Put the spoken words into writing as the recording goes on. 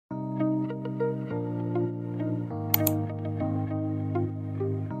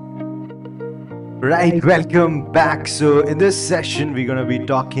Right, welcome back. So, in this session, we're going to be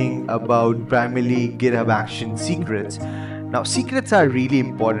talking about primarily GitHub Action secrets. Now, secrets are really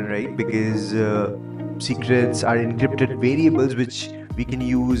important, right? Because secrets are encrypted variables which we can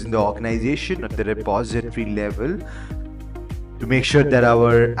use in the organization at the repository level to make sure that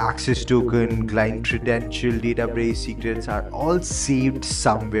our access token, client credential, database secrets are all saved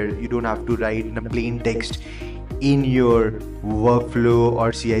somewhere. You don't have to write in a plain text in your workflow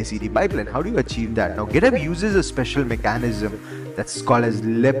or CI/CD pipeline. How do you achieve that? Now, GitHub uses a special mechanism that's called as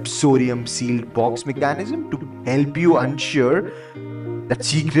Lepsorium sealed box mechanism to help you ensure that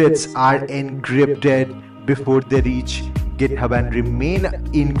secrets are encrypted before they reach GitHub and remain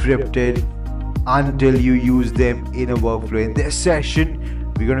encrypted until you use them in a workflow. In this session,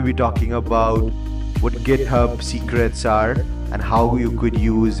 we're going to be talking about what GitHub secrets are and how you could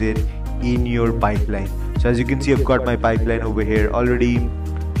use it in your pipeline. So as you can see, I've got my pipeline over here already.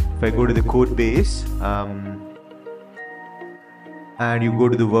 If I go to the code base and you go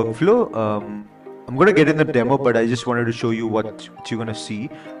to the workflow, I'm going to get in the demo, but I just wanted to show you what you're going to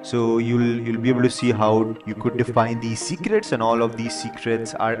see. So you'll be able to see how you could define these secrets, and all of these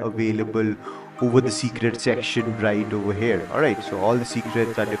secrets are available over the secret section right over here. Alright, so all the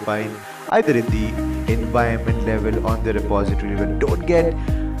secrets are defined either in the environment level or on the repository level.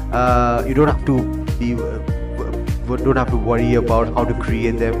 You don't have to worry about how to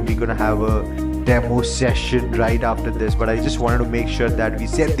create them. We're gonna have a demo session right after this, but I just wanted to make sure that we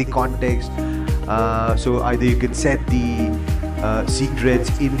set the context. So either you can set the secrets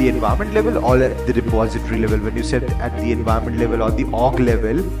in the environment level or at the repository level. When you set at the environment level or the org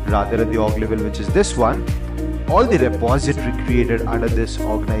level, rather at the org level, which is this one, all the repository created under this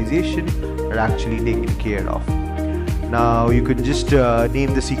organization are actually taken care of. Now you can just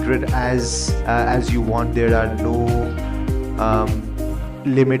name the secret as you want. There are no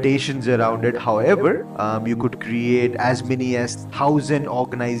limitations around it. However, you could create as many as 1,000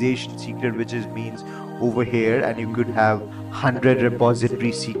 organization secret, which means over here, and you could have 100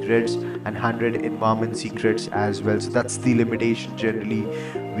 repository secrets and 100 environment secrets as well. So that's the limitation generally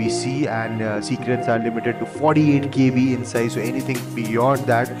we see, and secrets are limited to 48 KB in size. So anything beyond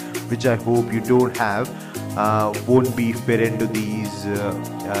that, which I hope you don't have, won't be fit into these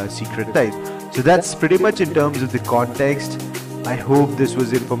secret types. So that's pretty much in terms of the context. I hope this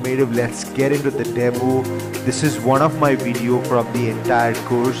was informative. Let's get into the demo. This is one of my video from the entire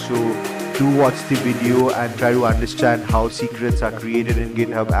course, so do watch the video and try to understand how secrets are created in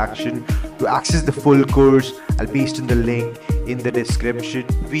GitHub Action. To access the full course, I'll paste in the link in the description.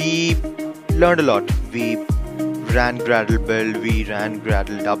 We learned a lot. We ran Gradle build, we ran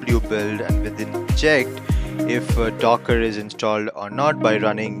Gradle W build, and within checked if Docker is installed or not by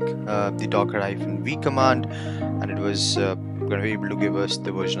running the docker-v command, and it was going to be able to give us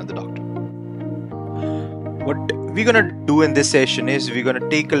the version of the Docker. What we're going to do in this session is we're going to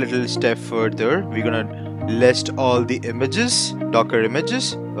take a little step further. We're going to list all the images, Docker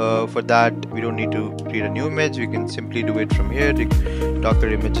images. For that, we don't need to create a new image. We can simply do it from here, Docker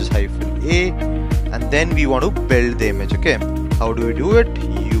images -a, and then we want to build the image. Okay, how do we do it?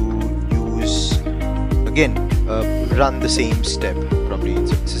 You use, again, run the same step. Probably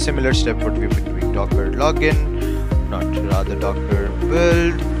it's a similar step what we've been doing. Docker login, not rather Docker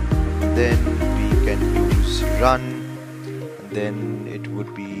build, then we can use run, and then it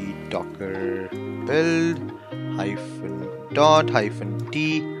would be Docker build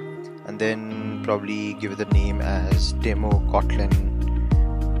 -t, and then probably give it the name as demo Kotlin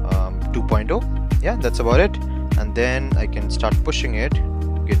 2.0. Yeah, that's about it. And then I can start pushing it.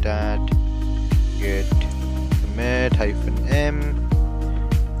 Git commit -m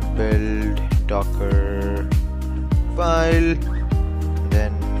build Docker file,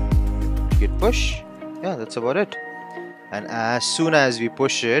 then git push. Yeah, that's about it. And as soon as we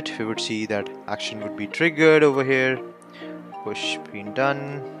push it, we would see that action would be triggered over here. Push being done,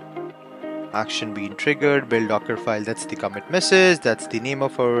 action being triggered, build Docker file. That's the commit message. That's the name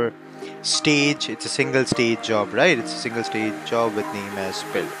of our stage. It's a single stage job, right? It's a single stage job with name as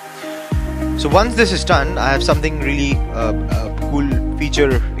build. So once this is done, I have something really cool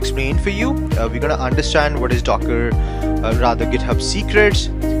feature explained for you. We're going to understand what is Docker, rather GitHub Secrets.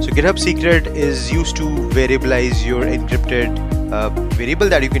 So GitHub Secret is used to variabilize your encrypted variable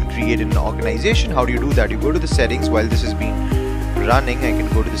that you can create in an organization. How do you do that? You go to the settings. While this is being running, I can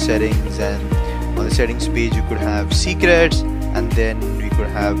go to the settings, and on the settings page you could have secrets, and then we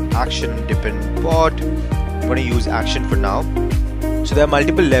could have action depend bot. I'm going to use action for now. So there are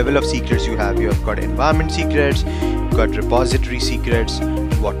multiple level of secrets you have. You have got environment secrets, you've got repository secrets,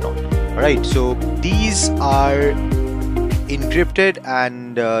 and whatnot. Alright, so these are encrypted,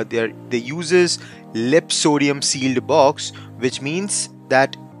 and they uses lip sodium sealed box, which means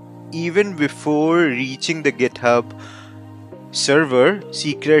that even before reaching the GitHub server,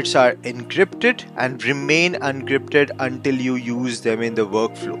 secrets are encrypted and remain encrypted until you use them in the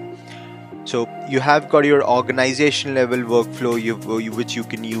workflow. So you have got your organization level workflow which you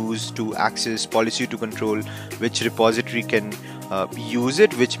can use to access policy to control which repository can use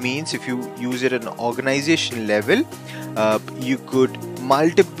it, which means if you use it at an organization level, you could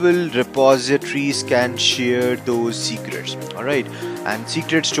multiple repositories can share those secrets. All right, and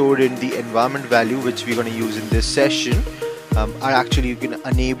secrets stored in the environment value, which we're going to use in this session, are actually you can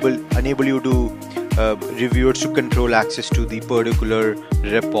enable you to reviewers to control access to the particular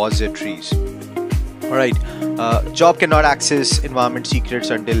repositories. Alright, job cannot access environment secrets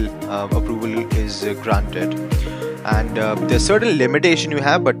until approval is granted, and there's certain limitation you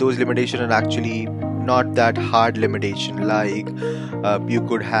have, but those limitations are actually not that hard limitation. Like you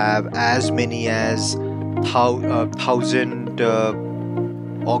could have as many as 1,000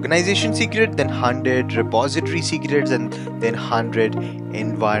 organization secret, then 100 repository secrets, and then 100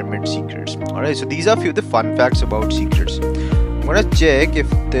 environment secrets. Alright, so these are few of the fun facts about secrets. I'm gonna check if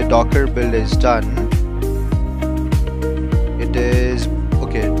the Docker build is done. It is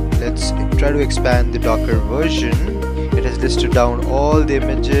okay. Let's try to expand the Docker version. It has listed down all the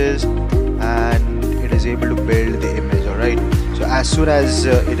images and it is able to build the image. Alright, so as soon as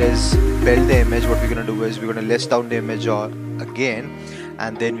it has built the image, what we're gonna do is we're gonna list down the image again,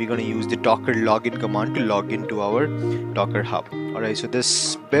 and then we're going to use the docker login command to log into our Docker Hub. Alright, so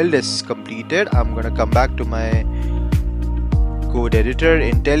this build is completed. I'm going to come back to my code editor,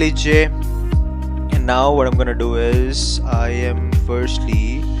 IntelliJ, and now what I'm going to do is I'm going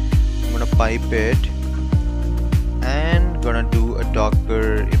to pipe it and going to do a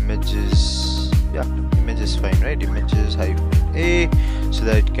docker images. Yeah, image is fine, right? Images -a, so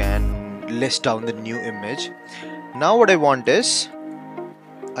that it can list down the new image. Now what I want is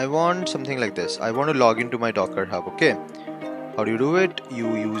I want something like this. I want to log into my Docker Hub. Okay, how do you do it?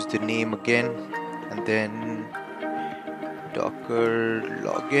 You use the name again, and then Docker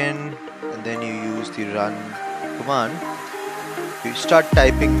login, and then you use the run command. You start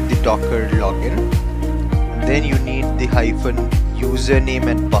typing the Docker login, and then you need the -username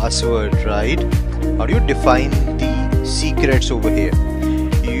and password, right? How do you define the secrets over here?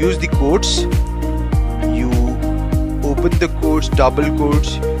 You use the quotes. You open the quotes, double quotes,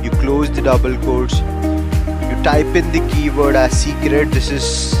 you close the double quotes, you type in the keyword as secret. This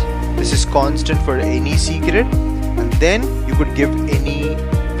is constant for any secret, and then you could give any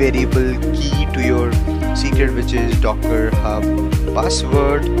variable key to your secret, which is Docker Hub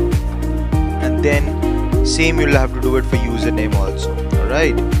password, and then same you'll have to do it for username also.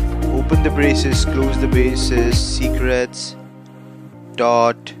 Alright, open the braces, close the braces, secrets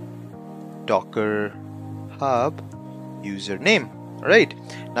dot Docker Hub username. Alright,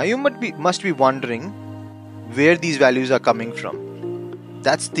 now you must be wondering where these values are coming from.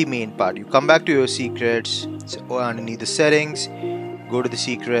 That's the main part. You come back to your secrets, underneath the settings, go to the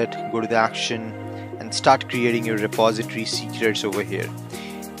secret, go to the action, and start creating your repository secrets over here.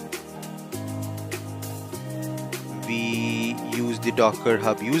 We use the Docker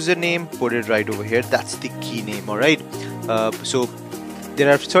Hub username, put it right over here. That's the key name. Alright, so there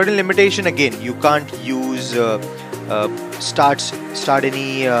are certain limitations. Again, you can't use start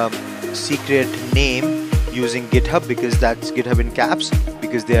any secret name using GitHub, because that's GitHub in caps,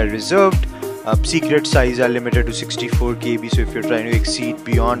 because they are reserved. Secret size are limited to 64 KB, so if you're trying to exceed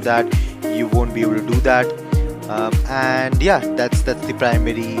beyond that, you won't be able to do that. And yeah, that's the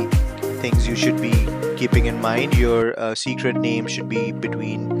primary things you should be keeping in mind. Your secret name should be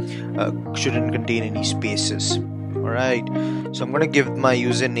shouldn't contain any spaces. Alright, so I'm gonna give my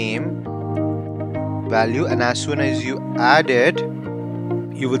username value, and as soon as you add it,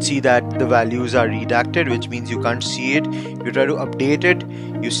 you will see that the values are redacted, which means you can't see it. If you try to update it,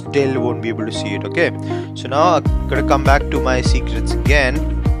 you still won't be able to see it. Okay, so now I'm gonna come back to my secrets again,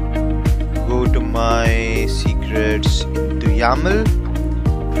 go to my secrets into YAML,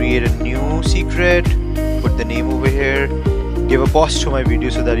 create a new secret, put the name over here, give a pause to my video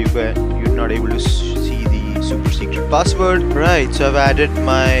so that you're not able to see the super secret password. Right, so I've added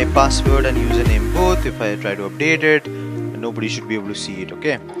my password and username both. If I try to update it, nobody should be able to see it.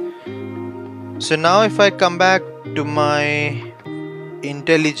 Okay, so now if I come back to my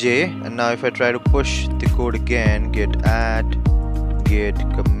IntelliJ, and now if I try to push the code again, git add, git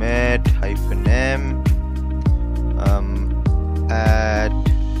commit -m, add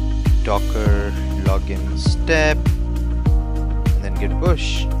Docker login step, and then git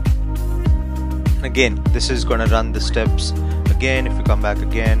push, Again, this is going to run the steps again. If you come back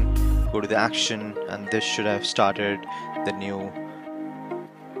again, go to the action, and this should have started the new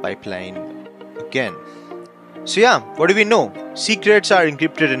pipeline again. So yeah, what do we know? Secrets are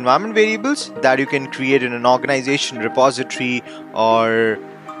encrypted environment variables that you can create in an organization repository or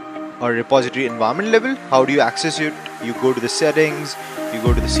repository environment level. How do you access it? You go to the settings, you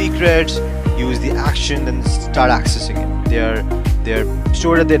go to the secrets, use the action, and start accessing it. They are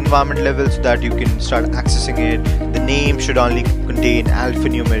stored at the environment level so that you can start accessing it. The name should only contain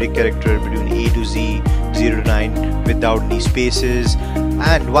alphanumeric character between A to Z, 0 to 9, without any spaces.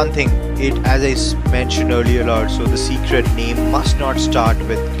 And one thing, as I mentioned earlier also, the secret name must not start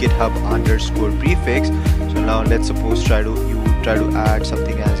with GitHub _ prefix. So now let's suppose you try to add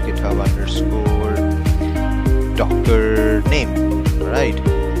something as GitHub _ Docker name, right?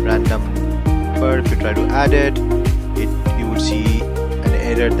 Random number. If you try to add it, you would see an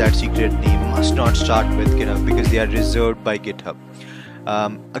error that secret name must not start with GitHub because they are reserved by GitHub.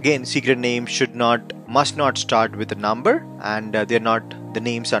 Again, secret name must not start with a number, and the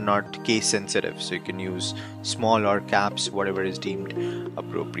names are not case sensitive, so you can use small or caps, whatever is deemed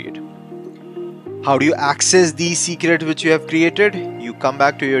appropriate. How do you access these secrets which you have created? You come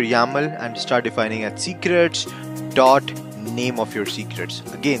back to your YAML and start defining at secrets dot name of your secrets.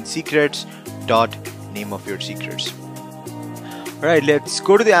 Again, secrets dot name of your secrets. Alright, let's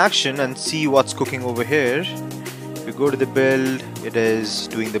go to the action and see what's cooking over here. If you go to the build, it is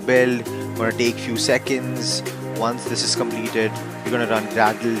doing the build. Gonna take few seconds. Once this is completed, you're gonna run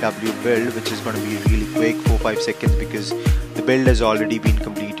gradle w build, which is gonna be really quick, 4-5 seconds, because the build has already been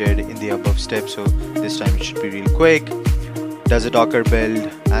completed in the above steps, so this time it should be really quick. Does a Docker build.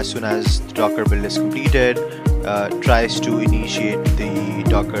 As soon as the Docker build is completed, tries to initiate the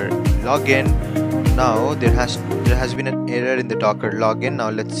Docker login. Now there has been an error in the Docker login. Now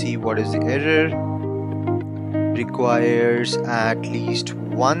let's see what is the error. Requires at least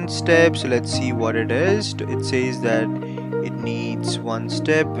one step, so let's see what it is. It says that it needs one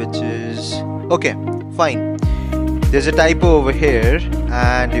step, which is okay, fine. There's a typo over here,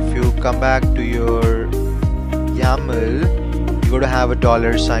 and if you come back to your YAML, you're going to have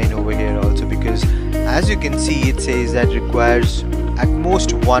a $sign over here also, because as you can see, it says that requires at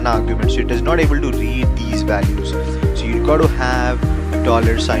most one argument, so it is not able to read these values. So you've got to have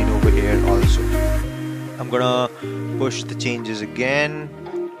a $sign over here also. I'm gonna push the changes again,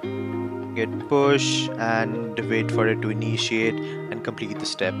 git push, and wait for it to initiate and complete the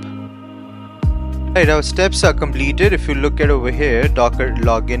step. Right, our steps are completed. If you look at over here, Docker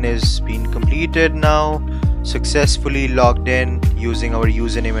login is being completed now. Successfully logged in using our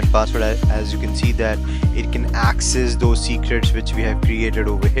username and password. As you can see that it can access those secrets which we have created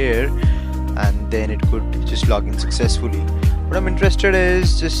over here, and then it could just log in successfully. What I'm interested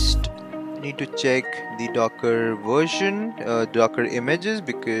is just need to check the Docker version, Docker images,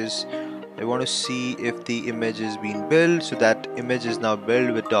 because I want to see if the image is being built. So that image is now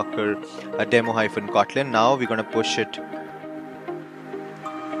built with Docker demo-kotlin. Now we're going to push it.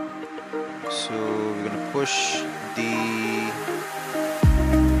 So we're going to push the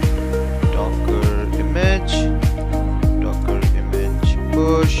Docker image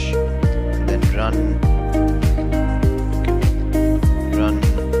push, and then run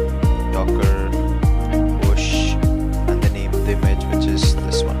Docker push, and the name of the image, which is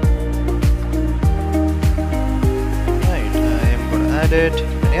this one. Right, I am going to add it,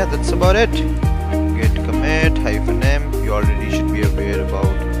 and yeah, that's about it. Git commit -m. You already should be aware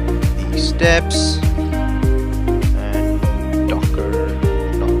about these steps, and Docker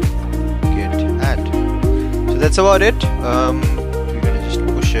git add. So that's about it. We're going to just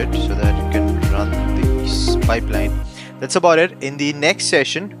push it so that you can run this pipeline. That's about it. In the next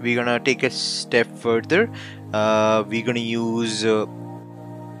session, we're gonna take a step further. We're gonna use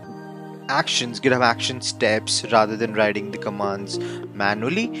GitHub action steps rather than writing the commands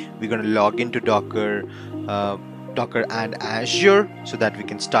manually. We're gonna log into Docker and Azure so that we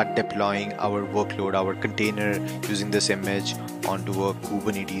can start deploying our workload, our container, using this image onto a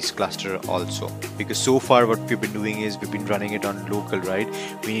Kubernetes cluster also. Because so far what we've been doing is we've been running it on local, right?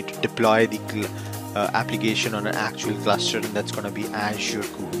 We need to deploy the application on an actual cluster, and that's going to be Azure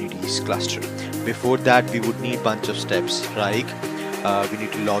Kubernetes cluster. Before that, we would need bunch of steps, right? We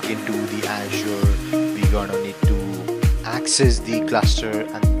need to log into the Azure, we're going to need to access the cluster,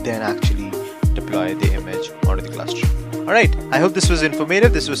 and then actually deploy the image onto the cluster. Alright, I hope this was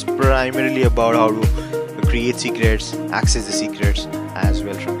informative. This was primarily about how to create secrets, access the secrets as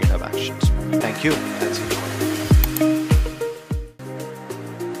well from GitHub Actions. Thank you. That's it.